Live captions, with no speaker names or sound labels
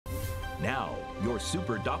Now, your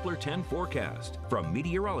Super Doppler 10 forecast from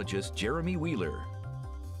meteorologist Jeremy Wheeler.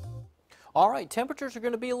 All right, temperatures are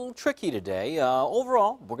going to be a little tricky today.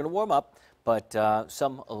 Overall, we're going to warm up, but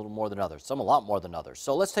some a little more than others, some a lot more than others.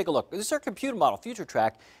 So let's take a look. This is our computer model, Future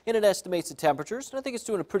Track, and it estimates the temperatures, and I think it's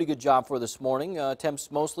doing a pretty good job for this morning.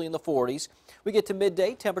 Temps mostly in the 40s. We get to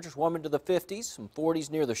midday, temperatures warm into the 50s, some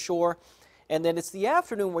 40s near the shore. And then it's the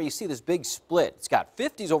afternoon where you see this big split. It's got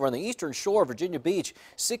 50s over on the eastern shore, Virginia Beach,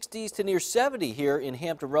 60s to near 70 here in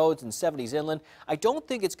Hampton Roads and 70s inland. I don't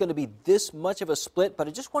think it's going to be this much of a split, but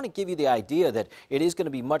I just want to give you the idea that it is going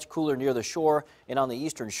to be much cooler near the shore and on the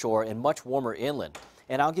eastern shore and much warmer inland.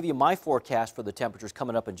 And I'll give you my forecast for the temperatures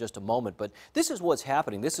coming up in just a moment, but this is what's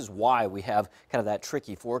happening. This is why we have kind of that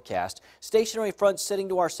tricky forecast. Stationary front sitting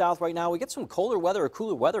to our south right now. We get some colder weather or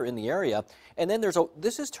cooler weather in the area, and then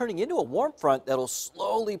this is turning into a warm front that'll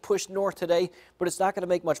slowly push north today, but it's not going to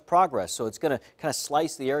make much progress, so it's going to kind of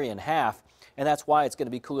slice the area in half, and that's why it's going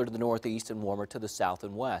to be cooler to the northeast and warmer to the south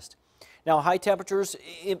and west. Now, high temperatures,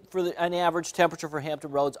 an average temperature for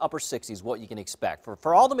Hampton Roads, upper 60s, what you can expect.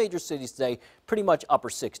 For all the major cities today, pretty much upper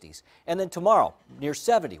 60s. And then tomorrow, near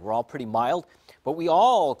 70. We're all pretty mild, but we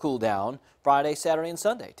all cool down Friday, Saturday, and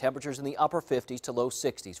Sunday. Temperatures in the upper 50s to low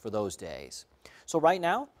 60s for those days. So right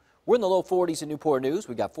now, we're in the low 40s in Newport News.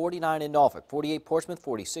 We've got 49 in Norfolk, 48 Portsmouth,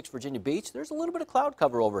 46 Virginia Beach. There's a little bit of cloud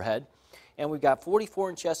cover overhead. And we've got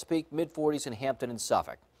 44 in Chesapeake, mid-40s in Hampton and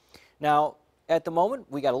Suffolk. Now, at the moment,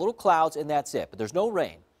 we got a little clouds, and that's it. But there's no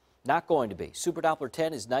rain. Not going to be. Super Doppler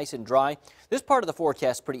 10 is nice and dry. This part of the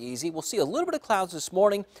forecast is pretty easy. We'll see a little bit of clouds this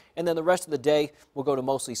morning, and then the rest of the day we'll go to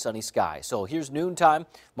mostly sunny skies. So here's noontime,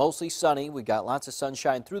 mostly sunny. We've got lots of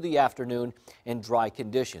sunshine through the afternoon and dry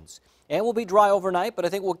conditions. And we'll be dry overnight, but I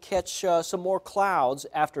think we'll catch some more clouds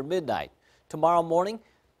after midnight. Tomorrow morning,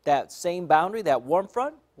 that same boundary, that warm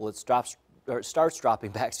front, well, it starts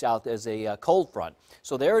dropping back south as a cold front.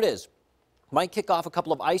 So there it is. Might kick off a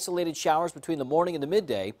couple of isolated showers between the morning and the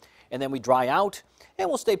midday, and then we dry out, and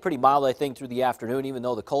we'll stay pretty mild, I think, through the afternoon, even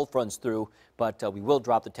though the cold front's through, but we will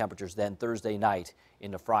drop the temperatures then Thursday night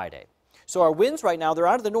into Friday. So our winds right now, they're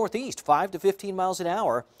out of the northeast, 5 to 15 miles an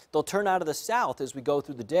hour. They'll turn out of the south as we go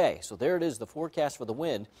through the day. So there it is, the forecast for the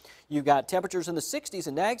wind. You've got temperatures in the 60s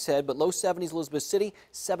in Nags Head, but low 70s Elizabeth City,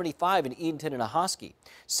 75 in Edenton and Ahoskie.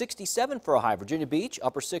 67 for a high, Virginia Beach,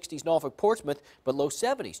 upper 60s Norfolk, Portsmouth, but low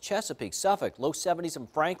 70s Chesapeake, Suffolk, low 70s in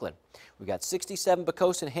Franklin. We've got 67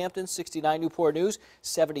 Bacos and Hampton, 69 Newport News,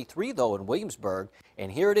 73 though in Williamsburg. And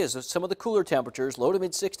here it is, some of the cooler temperatures, low to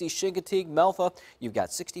mid 60s Chincoteague, Melfa. You've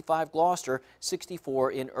got 65 Gloucester,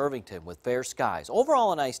 64 in Irvington with fair skies.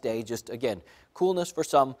 Overall a nice day, just again, coolness for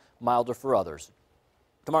some, milder for others.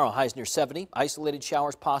 Tomorrow, highs near 70, isolated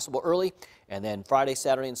showers possible early, and then Friday,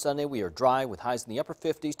 Saturday, and Sunday we are dry with highs in the upper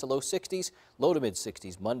 50s to low 60s, low to mid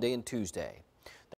 60s Monday and Tuesday.